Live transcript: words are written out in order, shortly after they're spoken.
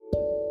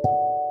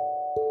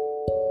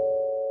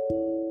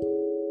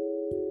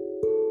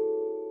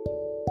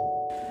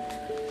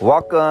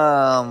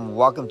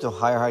Welcome to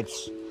Higher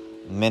Heights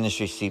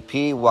Ministry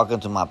CP. Welcome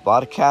to my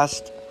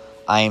podcast.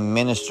 I am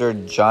Minister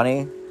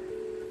Johnny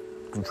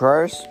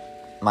Contreras.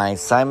 My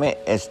assignment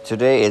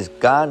today is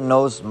God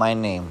knows my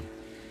name.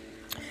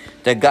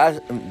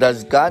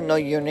 Does God know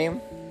your name?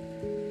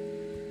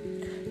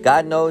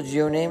 God knows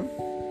your name.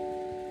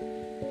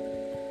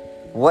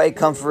 What a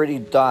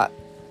comforting thought.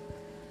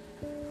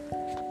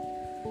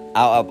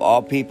 Out of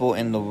all people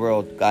in the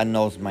world, God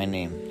knows my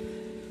name.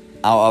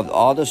 Out of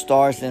all the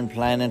stars and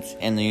planets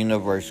in the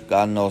universe,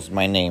 God knows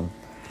my name.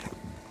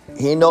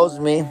 He knows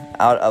me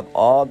out of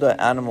all the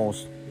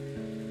animals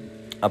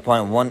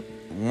upon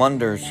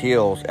wonders,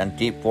 hills, and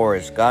deep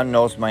forests. God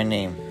knows my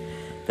name.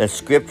 The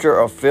scripture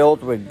are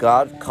filled with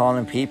God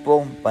calling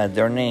people by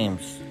their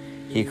names.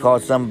 He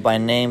calls them by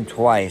name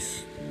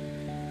twice.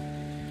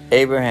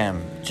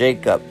 Abraham,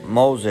 Jacob,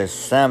 Moses,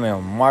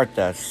 Samuel,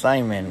 Martha,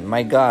 Simon,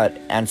 my God,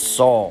 and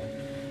Saul.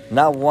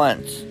 Not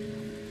once,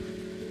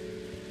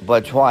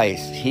 but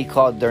twice he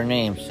called their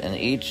names, and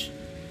each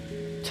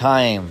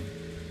time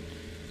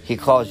he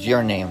calls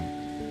your name.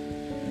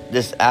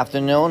 This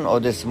afternoon or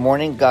this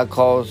morning, God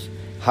calls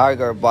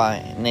Hagar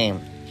by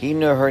name. He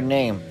knew her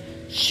name.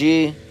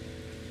 She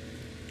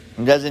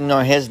doesn't know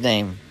his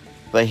name,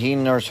 but he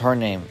knows her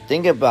name.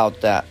 Think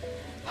about that.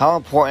 How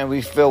important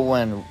we feel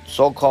when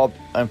so-called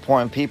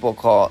important people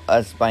call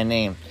us by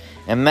name.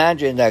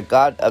 Imagine that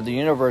God of the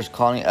universe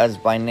calling us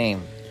by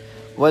name.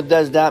 What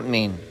does that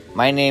mean?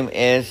 My name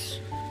is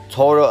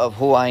total of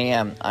who I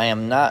am. I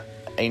am not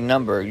a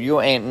number.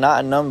 You ain't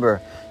not a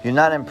number. You're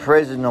not in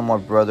prison no more,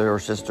 brother or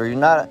sister. You're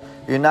not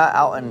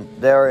out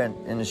there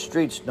in the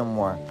streets no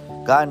more.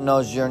 God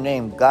knows your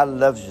name. God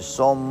loves you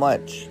so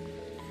much.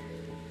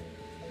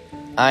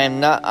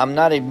 I'm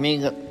not a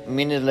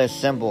meaningless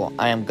symbol.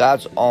 I am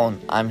God's own.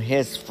 I'm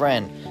His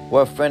friend.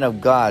 We're a friend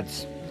of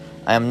God's.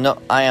 I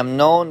am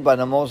known by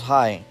the Most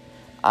High.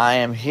 I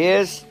am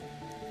His,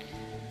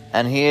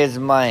 and He is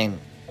mine.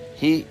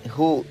 He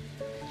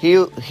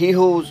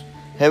whose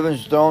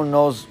heaven's throne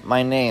knows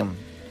my name.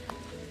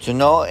 To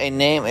know a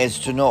name is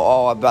to know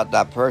all about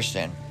that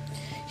person.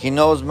 He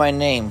knows my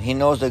name. He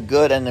knows the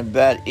good and the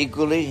bad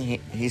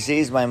equally. He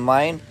sees my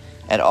mind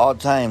at all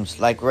times.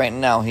 Like right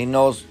now, He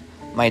knows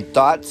my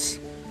thoughts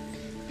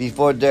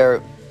before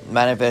they're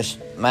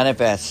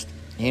manifest.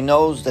 He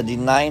knows the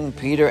denying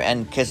Peter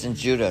and kissing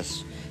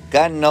Judas.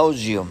 God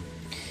knows you.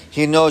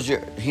 He knows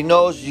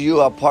you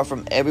apart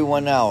from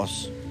everyone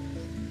else.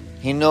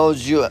 He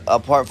knows you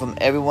apart from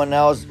everyone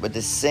else with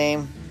the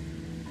same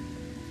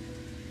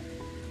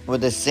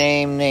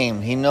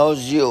name. He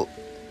knows you.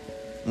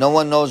 No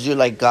one knows you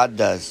like God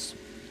does.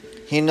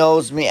 He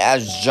knows me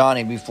as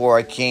Johnny before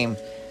I came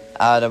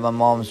out of my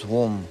mom's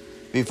womb.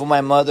 Before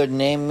my mother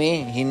named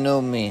me, He knew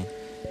me,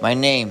 my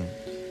name.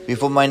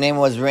 Before my name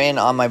was written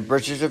on my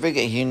birth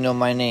certificate, He knew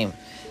my name.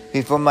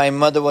 Before my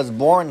mother was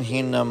born,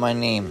 He knew my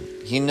name.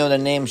 He knew the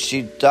name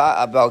she thought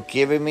about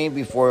giving me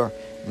before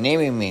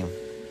naming me.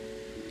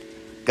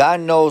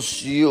 God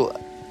knows you.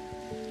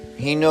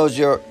 He knew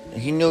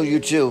you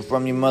too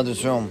from your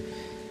mother's womb.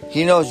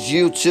 He knows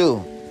you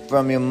too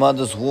from your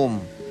mother's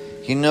womb.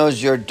 He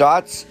knows your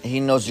thoughts.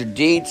 He knows your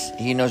deeds.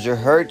 He knows your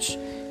hurts.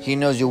 He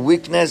knows your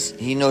weakness.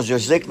 He knows your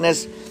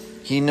sickness.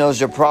 He knows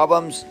your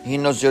problems. He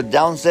knows your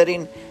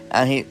downsetting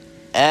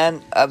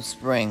and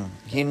upspring.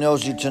 He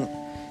knows you.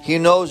 He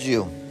knows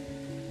you.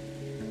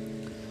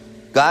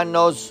 God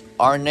knows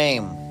our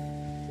name.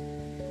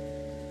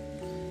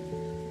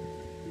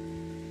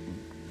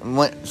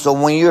 So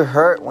when you're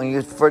hurt, when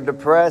you feel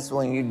depressed,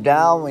 when you're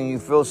down, when you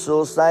feel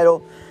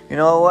suicidal, you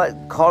know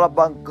what? Call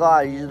upon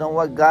God. You know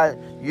what, God?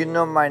 You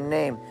know my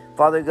name.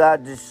 Father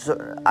God,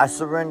 I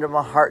surrender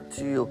my heart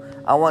to you.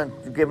 I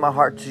want to give my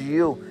heart to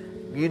you.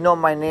 You know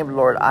my name,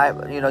 Lord.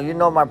 You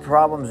know my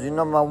problems. You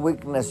know my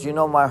weakness. You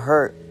know my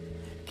hurt.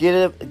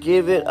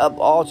 Give it up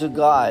all to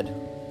God.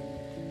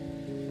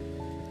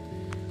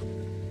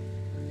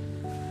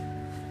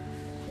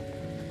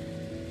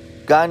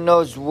 God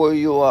knows where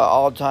you are at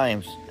all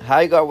times.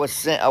 Hagar was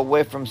sent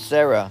away from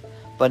Sarah,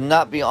 but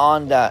not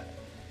beyond that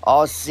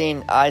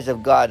all-seeing eyes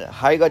of God.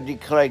 Hagar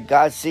declared,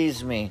 God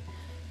sees me.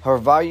 Her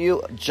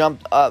value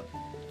jumped up.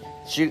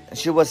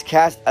 She was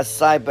cast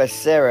aside by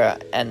Sarah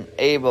and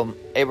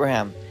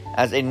Abraham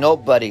as a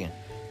nobody,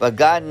 but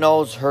God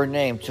knows her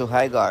name to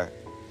Hagar.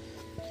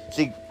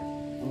 See,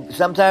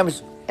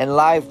 sometimes in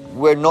life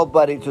we're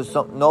nobody to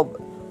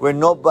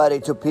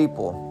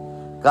people.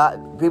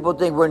 People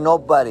think we're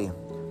nobody.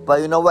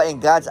 But you know what?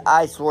 In God's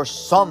eyes, we're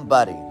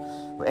somebody.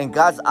 In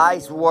God's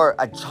eyes, we're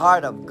a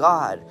child of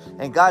God.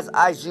 In God's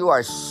eyes, you are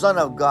a son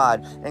of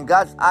God. In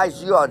God's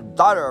eyes, you are a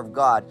daughter of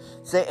God.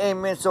 Say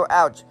amen or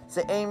ouch.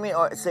 Say amen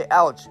or say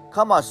ouch.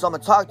 Come on, someone,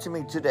 talk to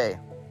me today.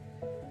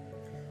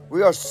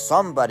 We are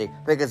somebody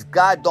because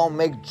God don't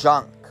make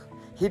junk.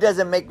 He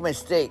doesn't make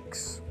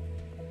mistakes.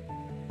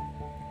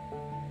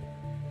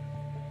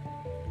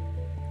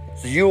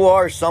 So you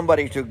are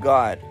somebody to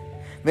God.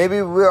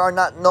 Maybe we are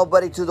not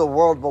nobody to the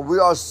world, but we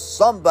are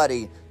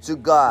somebody to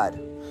God.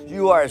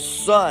 You are a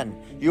son.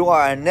 You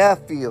are a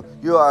nephew.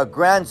 You are a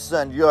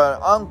grandson. You are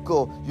an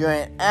uncle. You're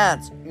an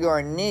aunt. You're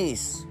a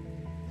niece.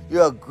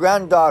 You're a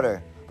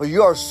granddaughter. But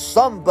you are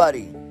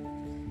somebody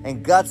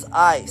in God's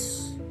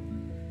eyes.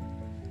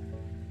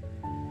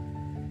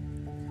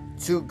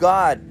 To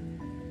God,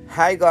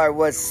 Hagar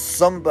was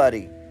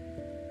somebody.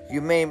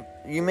 You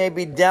may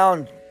be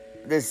down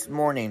this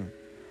morning,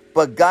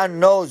 but God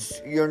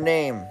knows your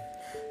name.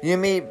 You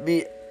may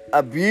be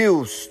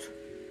abused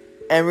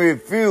and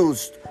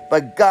refused,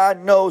 but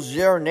God knows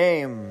your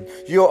name.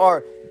 You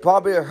are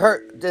probably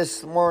hurt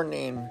this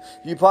morning.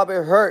 You probably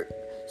hurt,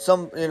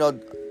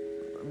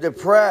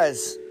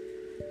 depressed,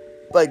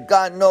 but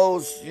God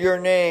knows your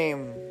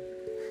name.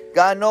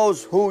 God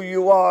knows who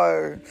you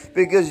are,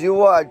 because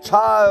you are a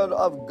child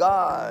of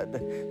God.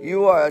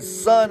 You are a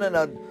son and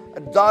a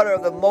daughter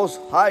of the Most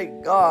High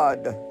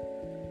God.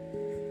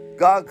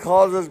 God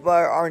calls us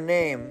by our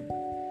name.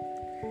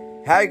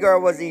 Hagar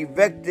was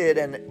evicted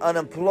and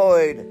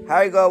unemployed.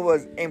 Hagar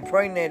was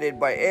impregnated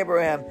by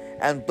Abraham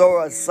and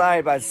thrown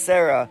aside by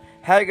Sarah.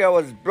 Hagar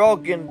was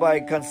broken by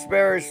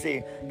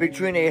conspiracy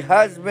between a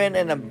husband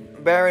and a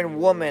barren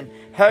woman.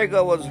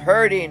 Hagar was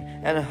hurting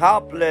and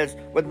helpless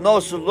with no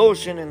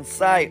solution in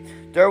sight.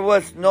 There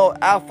was no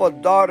alpha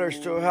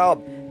daughters to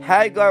help.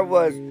 Hagar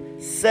was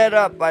set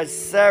up by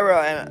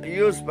Sarah and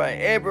used by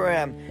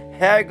Abraham.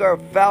 Hagar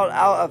fell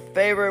out of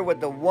favor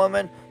with the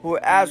woman who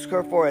asked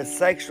her for a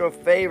sexual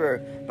favor.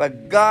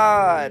 But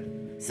God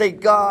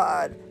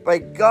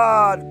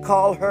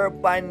called her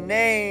by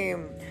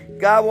name.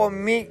 God will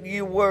meet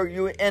you where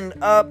you end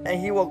up, and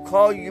He will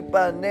call you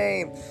by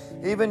name.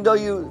 Even though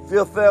you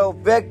feel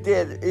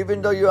evicted,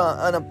 even though you're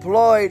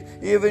unemployed,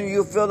 even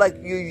you feel like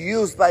you're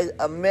used by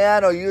a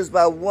man or used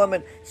by a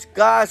woman,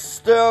 God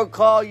still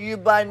calls you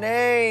by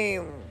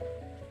name.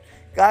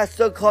 God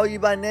still calls you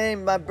by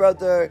name, my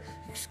brother.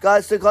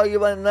 God still calls you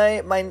by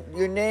name,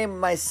 your name,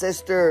 my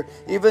sister.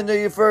 Even though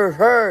you feel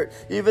hurt,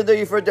 even though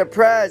you feel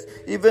depressed,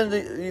 even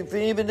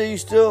though you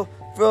still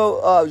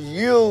feel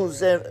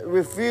used and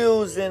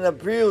refused and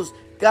abused,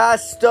 God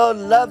still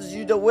loves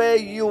you the way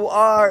you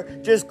are.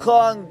 Just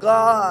call on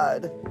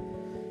God.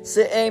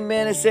 Say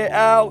amen and say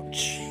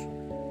ouch.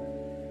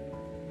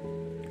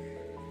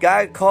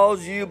 God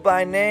calls you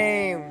by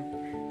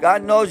name.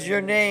 God knows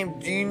your name.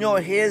 Do you know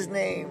His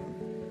name?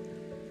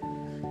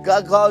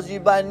 God calls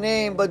you by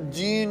name, but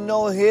do you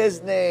know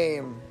His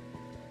name?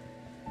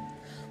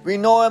 We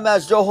know Him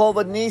as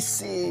Jehovah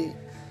Nissi,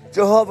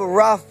 Jehovah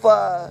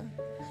Rapha,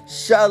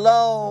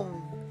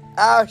 Shalom,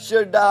 El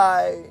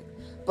Shaddai.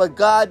 But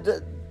God,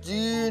 do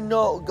you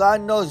know?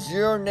 God knows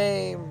your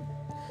name.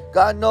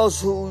 God knows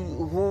who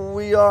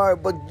we are.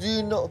 But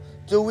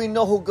do we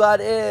know who God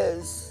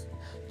is?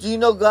 Do you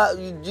know God?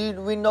 Do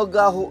we know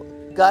God? Who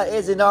God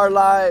is in our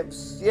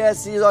lives?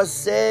 Yes, He's our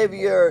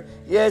Savior.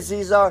 Yes,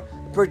 He's our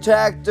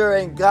protector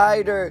and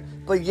guider.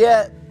 But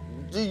yet,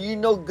 do you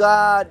know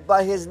God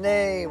by His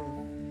name?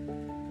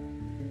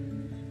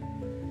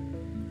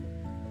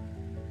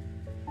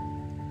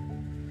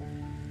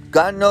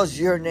 God knows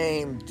your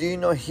name. Do you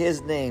know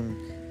His name?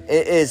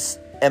 It is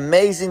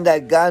amazing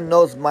that God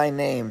knows my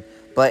name,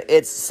 but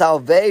it's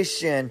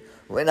salvation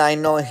when I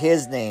know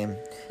His name.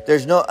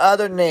 There's no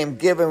other name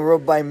given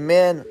whereby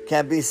men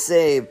can be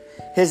saved.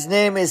 His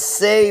name is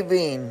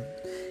saving.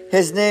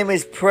 His name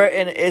is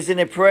in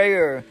a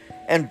prayer,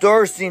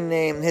 endorsing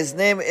name. His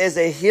name is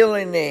a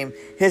healing name.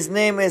 His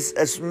name is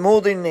a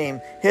smoothing name.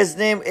 His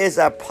name is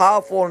a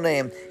powerful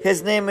name.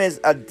 His name is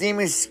a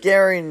demon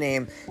scaring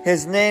name.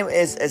 His name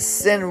is a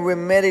sin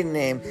remitting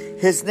name.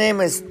 His name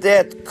is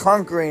death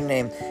conquering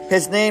name.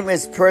 His name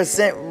is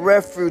present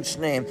refuge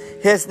name.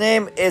 His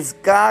name is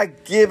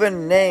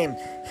God-given name.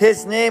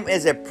 His name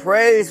is a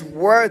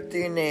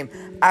praiseworthy name.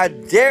 I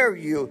dare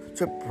you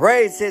to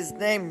praise His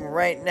name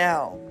right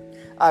now.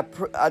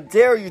 I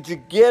dare you to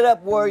get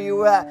up where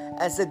you at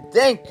and say,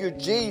 thank you,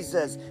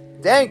 Jesus.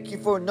 Thank you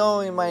for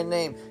knowing my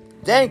name.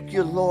 Thank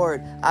you,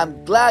 Lord.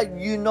 I'm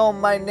glad you know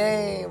my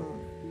name.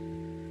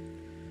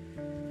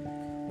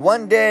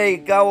 One day,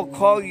 God will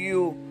call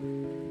you.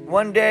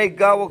 One day,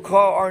 God will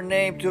call our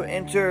name to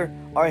enter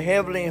our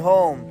heavenly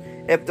home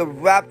if the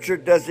rapture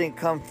doesn't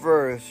come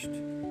first.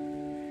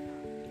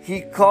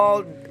 He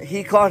called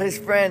His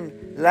friend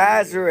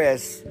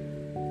Lazarus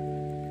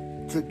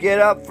to get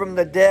up from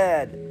the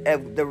dead.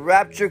 If the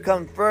rapture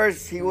comes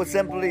first, He will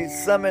simply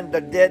summon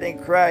the dead in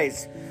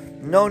Christ.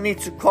 No need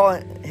to call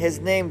His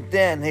name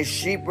then. His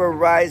sheep will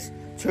rise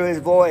to His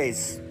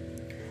voice.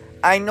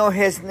 I know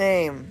His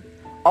name.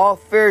 All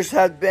fears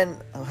have been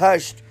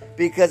hushed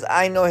because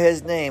I know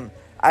His name.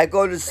 I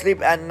go to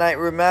sleep at night,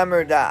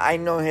 remember that I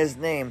know His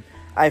name.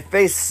 I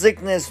face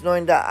sickness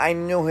knowing that I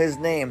knew His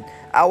name.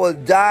 I will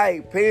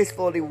die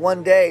peacefully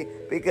one day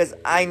because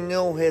I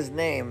knew His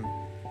name.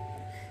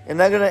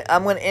 And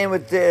I'm gonna end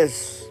with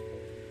this.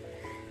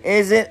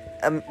 Isn't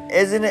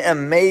it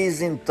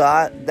amazing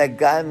thought that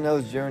God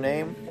knows your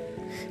name?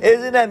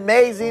 Isn't it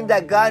amazing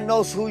that God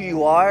knows who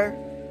you are?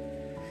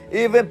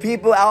 Even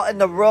people out in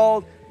the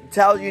world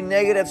tell you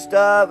negative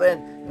stuff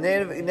and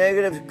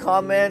negative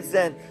comments,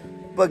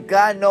 but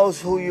God knows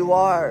who you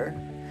are.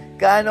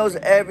 God knows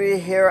every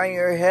hair on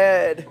your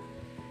head.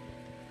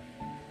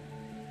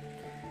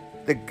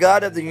 The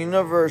God of the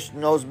universe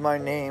knows my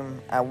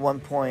name at one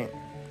point,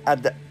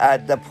 at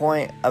the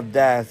point of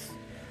death.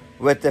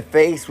 With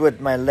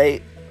my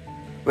late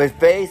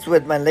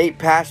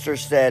pastor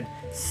said,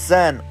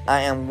 "Son,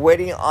 I am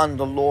waiting on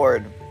the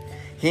Lord.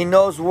 He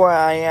knows where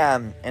I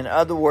am." In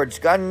other words,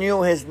 God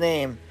knew his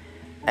name,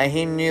 and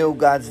he knew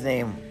God's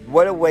name.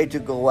 What a way to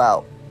go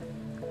out.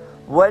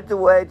 What a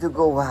way to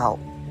go out.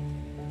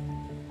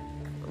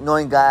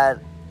 Knowing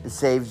God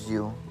saves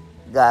you,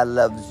 God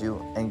loves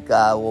you, and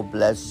God will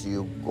bless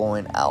you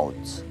going out.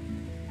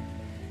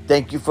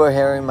 Thank you for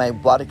hearing my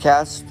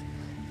podcast,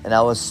 and I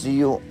will see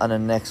you on the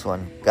next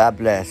one. God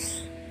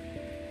bless.